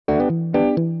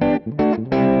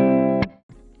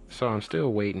So I'm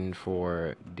still waiting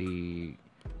for the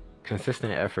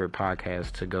Consistent Effort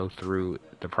podcast to go through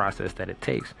the process that it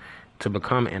takes to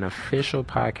become an official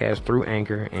podcast through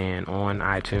Anchor and on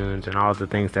iTunes and all the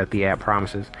things that the app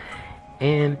promises.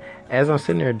 And as I'm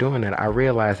sitting there doing that, I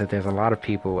realize that there's a lot of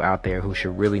people out there who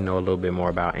should really know a little bit more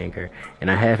about Anchor.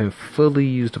 And I haven't fully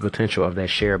used the potential of that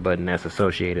share button that's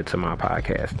associated to my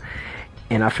podcast.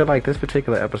 And I feel like this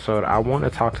particular episode, I want to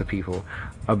talk to people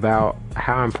about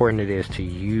how important it is to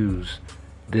use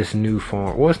this new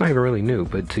form. Well, it's not even really new,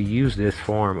 but to use this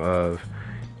form of,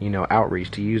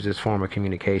 outreach, to use this form of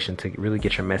communication to really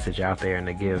get your message out there and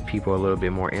to give people a little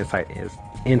bit more insight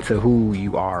into who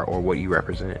you are or what you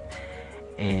represent.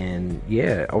 And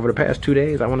yeah, over the past 2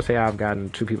 days, I want to say I've gotten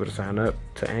 2 people to sign up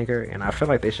to Anchor, and I feel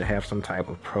like they should have some type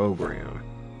of program.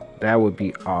 That would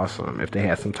be awesome if they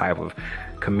had some type of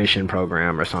commission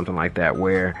program or something like that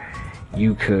where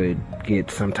you could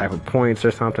get some type of points or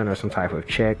something, or some type of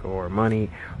check or money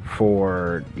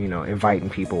for, inviting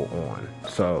people on.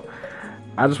 So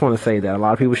I just want to say that a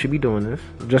lot of people should be doing this,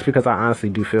 just because I honestly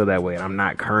do feel that way, and I'm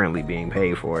not currently being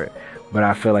paid for it. But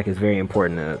I feel like it's very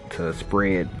important to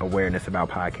spread awareness about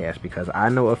podcasts, because I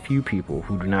know a few people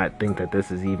who do not think that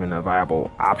this is even a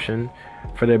viable option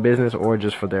for their business or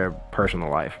just for their personal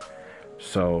life.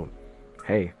 So,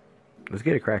 hey, let's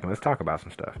get it cracking. Let's talk about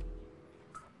some stuff.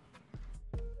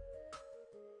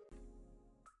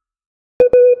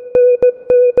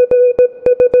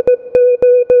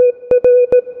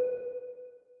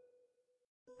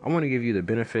 I want to give you the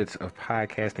benefits of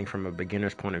podcasting from a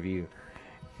beginner's point of view.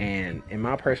 And in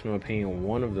my personal opinion,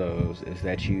 one of those is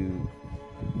that you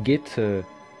get to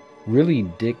really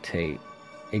dictate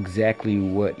exactly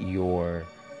what your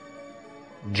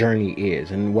journey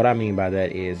is. And what I mean by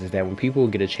that is that when people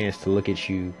get a chance to look at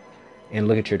you and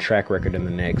look at your track record in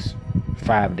the next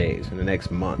 5 days, in the next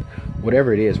month,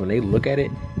 whatever it is, when they look at it,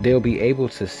 they'll be able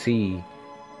to see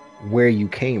where you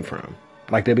came from.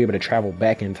 Like, they'll be able to travel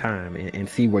back in time and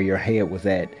see where your head was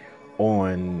at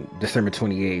on December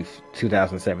 28th,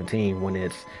 2017, when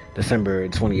it's December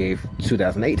 28th,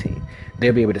 2018.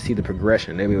 They'll be able to see the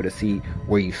progression. They'll be able to see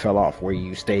where you fell off, where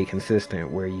you stayed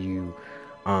consistent, where you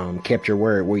kept your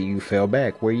word, where you fell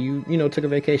back, where you took a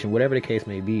vacation, whatever the case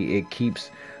may be. It keeps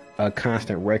a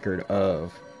constant record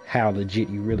of how legit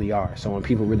you really are. So when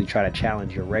people really try to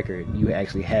challenge your record, you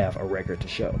actually have a record to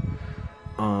show.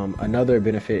 Another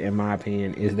benefit, in my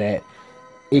opinion, is that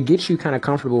it gets you kind of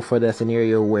comfortable for that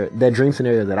dream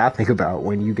scenario that I think about,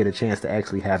 when you get a chance to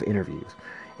actually have interviews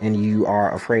and you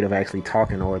are afraid of actually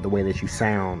talking or the way that you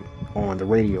sound on the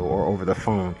radio or over the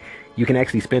phone. You can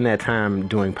actually spend that time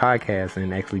doing podcasts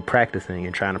and actually practicing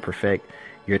and trying to perfect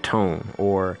your tone,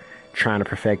 or trying to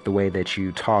perfect the way that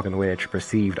you talk and the way that you're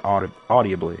perceived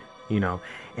audibly,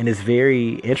 and it's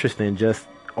very interesting. Just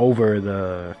over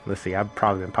I've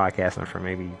probably been podcasting for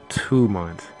maybe 2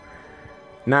 months.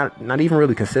 Not even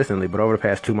really consistently, but over the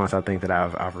past 2 months, I think that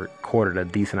I've recorded a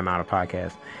decent amount of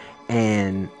podcasts.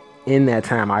 And in that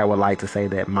time, I would like to say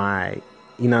that my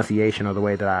enunciation, or the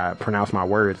way that I pronounce my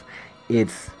words,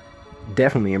 it's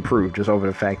definitely improved, just over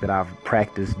the fact that I've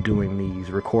practiced doing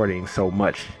these recordings so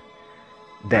much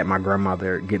that my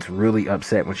grandmother gets really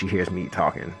upset when she hears me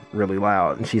talking really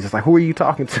loud, and she's just like, "Who are you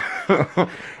talking to?"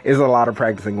 There's a lot of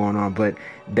practicing going on, but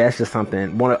that's just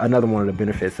something. Another one of the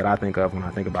benefits that I think of when I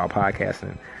think about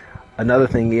podcasting. Another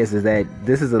thing is that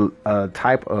this is a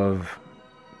type of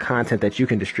content that you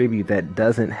can distribute that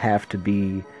doesn't have to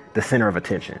be the center of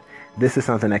attention. This is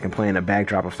something that can play in the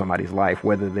backdrop of somebody's life,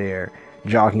 whether they're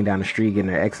jogging down the street getting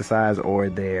their exercise, or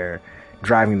they're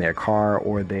driving their car,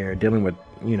 or they're dealing with,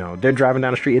 they're driving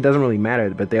down the street. It doesn't really matter,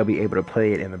 but they'll be able to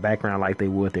play it in the background like they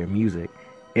would their music,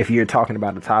 if you're talking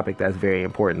about a topic that's very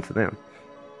important to them.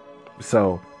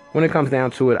 So when it comes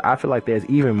down to it, I feel like there's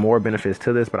even more benefits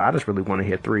to this, but I just really want to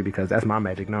hit 3 because that's my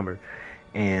magic number.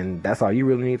 And that's all you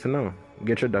really need to know.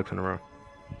 Get your ducks in a row.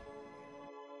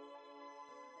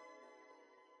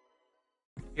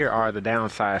 Here are the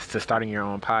downsides to starting your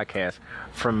own podcast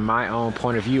from my own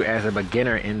point of view as a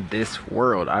beginner in this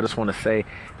world. I just want to say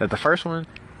that the first one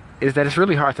is that it's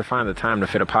really hard to find the time to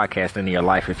fit a podcast into your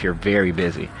life if you're very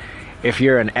busy. If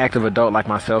you're an active adult like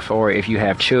myself, or if you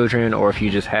have children, or if you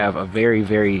just have a very,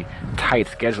 very tight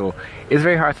schedule, it's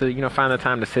very hard to, find the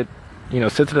time to sit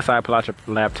to the side, pull out your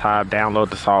laptop, download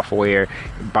the software,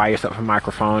 buy yourself a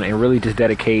microphone, and really just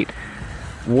dedicate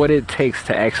what it takes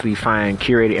to actually find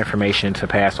curated information to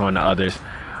pass on to others,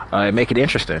 and make it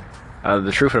interesting.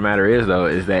 The truth of the matter is, though,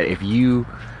 is that if you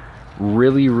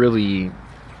really, really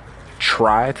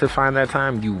try to find that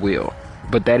time, you will.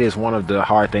 But that is one of the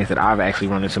hard things that I've actually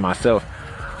run into myself.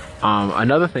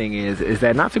 Another thing is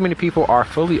that not too many people are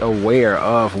fully aware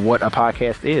of what a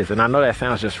podcast is. And I know that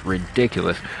sounds just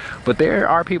ridiculous, but there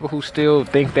are people who still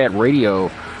think that radio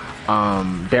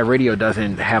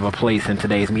doesn't have a place in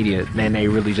today's media. And they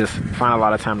really just find a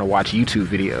lot of time to watch YouTube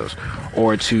videos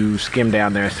or to skim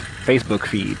down their Facebook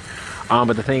feed.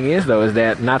 But the thing is, though, is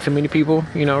that not too many people,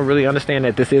 really understand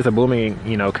that this is a booming,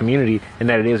 community, and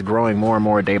that it is growing more and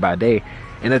more day by day,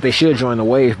 and that they should join the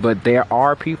wave. But there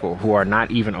are people who are not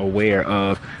even aware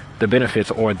of the benefits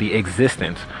or the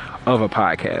existence of a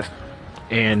podcast.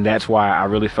 And that's why I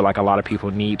really feel like a lot of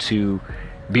people need to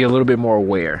be a little bit more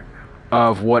aware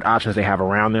of what options they have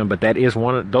around them. But that is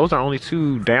those are only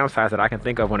two downsides that I can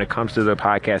think of when it comes to the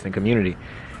podcasting community.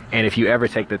 And if you ever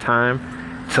take the time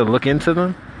to look into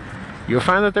them, you'll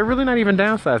find that they're really not even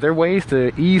downsides. There are ways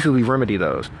to easily remedy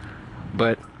those.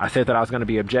 But I said that I was going to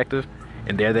be objective,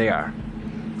 and there they are.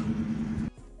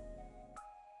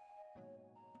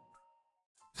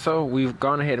 So we've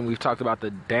gone ahead and we've talked about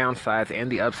the downsides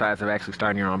and the upsides of actually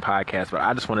starting your own podcast. But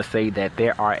I just want to say that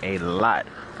there are a lot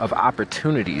of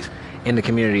opportunities in the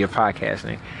community of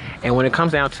podcasting. And when it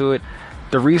comes down to it,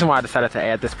 the reason why I decided to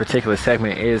add this particular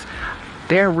segment is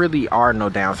there really are no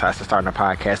downsides to starting a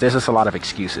podcast. There's just a lot of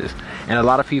excuses. And a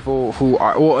lot of people who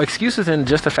are, excuses and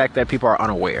just the fact that people are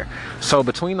unaware. So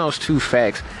between those two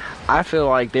facts, I feel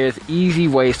like there's easy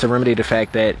ways to remedy the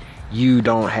fact that you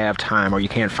don't have time or you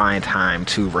can't find time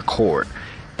to record.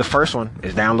 The first one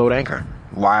is download Anchor.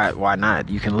 Why not?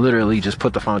 You can literally just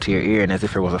put the phone to your ear and as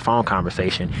if it was a phone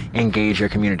conversation, engage your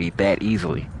community that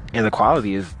easily. And the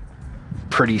quality is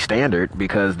pretty standard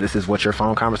because this is what your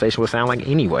phone conversation would sound like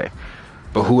anyway.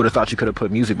 But who would have thought you could have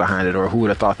put music behind it, or who would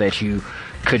have thought that you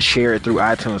could share it through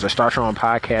iTunes or start your own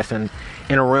podcast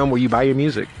in a realm where you buy your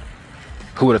music?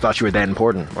 Who would have thought you were that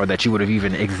important, or that you would have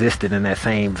even existed in that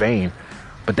same vein?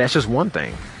 But that's just one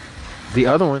thing. The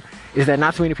other one is that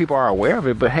not too many people are aware of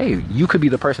it, but hey, you could be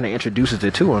the person that introduces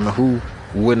it to them. Who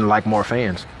wouldn't like more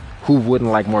fans? Who wouldn't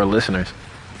like more listeners?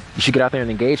 You should get out there and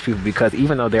engage people, because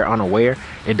even though they're unaware,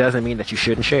 it doesn't mean that you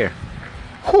shouldn't share.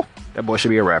 Whew, that boy should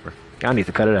be a rapper. Y'all need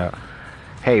to cut it out.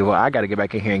 Hey, well, I got to get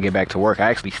back in here and get back to work.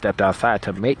 I actually stepped outside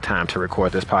to make time to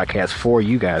record this podcast for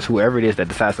you guys, whoever it is that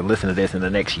decides to listen to this in the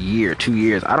next year, 2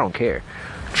 years. I don't care.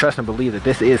 Trust and believe that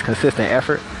this is consistent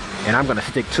effort, and I'm going to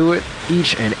stick to it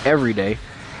each and every day.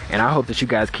 And I hope that you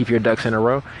guys keep your ducks in a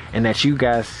row and that you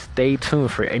guys stay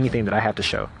tuned for anything that I have to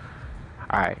show.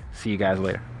 All right. See you guys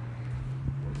later.